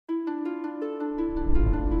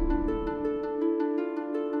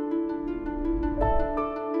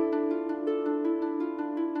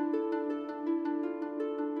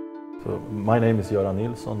My name is Göran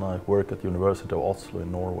Nilsson. I work at the University of Oslo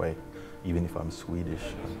in Norway, even if I'm Swedish.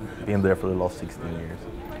 Been there for the last 16 years.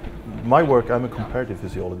 My work, I'm a comparative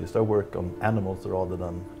physiologist. I work on animals rather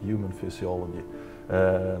than human physiology.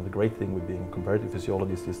 The great thing with being a comparative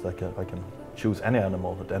physiologist is that I can choose any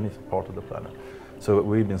animal at any part of the planet. So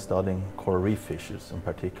we've been studying coral reef fishes in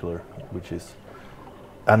particular, which is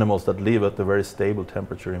animals that live at a very stable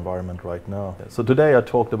temperature environment right now. So today I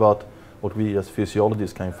talked about what we as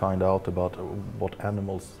physiologists can find out about what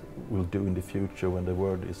animals will do in the future when the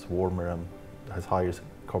world is warmer and has higher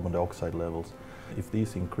carbon dioxide levels. If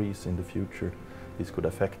these increase in the future, this could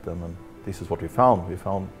affect them, and this is what we found. We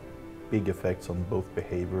found big effects on both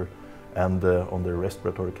behavior and on the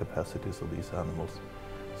respiratory capacities of these animals.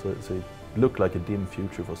 So it looked like a dim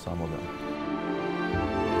future for some of them.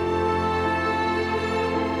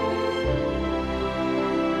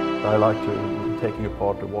 I like taking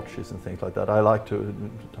apart the watches and things like that. I like to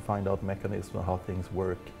find out mechanisms of how things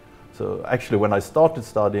work. So actually when I started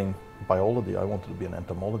studying biology, I wanted to be an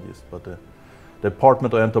entomologist, but the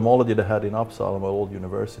department of entomology they had in Uppsala, my old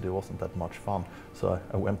university, wasn't that much fun. So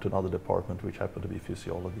I went to another department which happened to be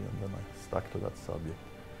physiology, and then I stuck to that subject.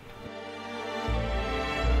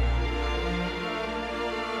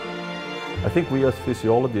 I think we as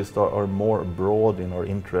physiologists are more broad in our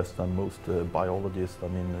interest than most biologists. I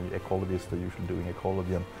mean, ecologists are usually doing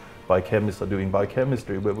ecology and biochemists are doing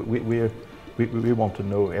biochemistry, but we want to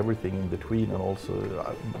know everything in between, and also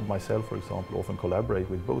myself, for example, often collaborate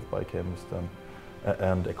with both biochemists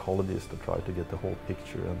and ecologists to try to get the whole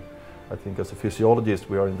picture. And I think as a physiologist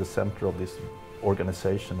we are in the center of this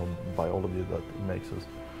organization of biology that makes us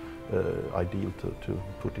ideal to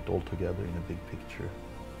put it all together in a big picture.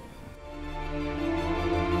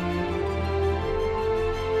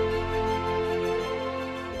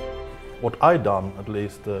 What I've done, at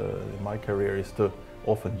least in my career, is to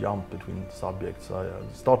often jump between subjects. I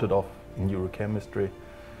started off in neurochemistry.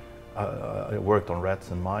 I worked on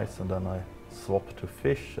rats and mice, and then I swapped to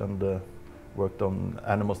fish and worked on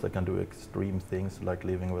animals that can do extreme things like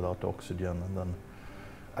living without oxygen. And then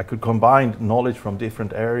I could combine knowledge from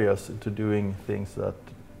different areas into doing things that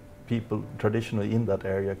people traditionally in that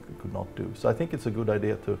area could not do. So I think it's a good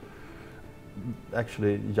idea to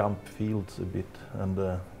actually jump fields a bit and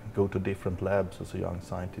go to different labs as a young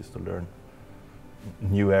scientist to learn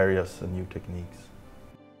new areas and new techniques.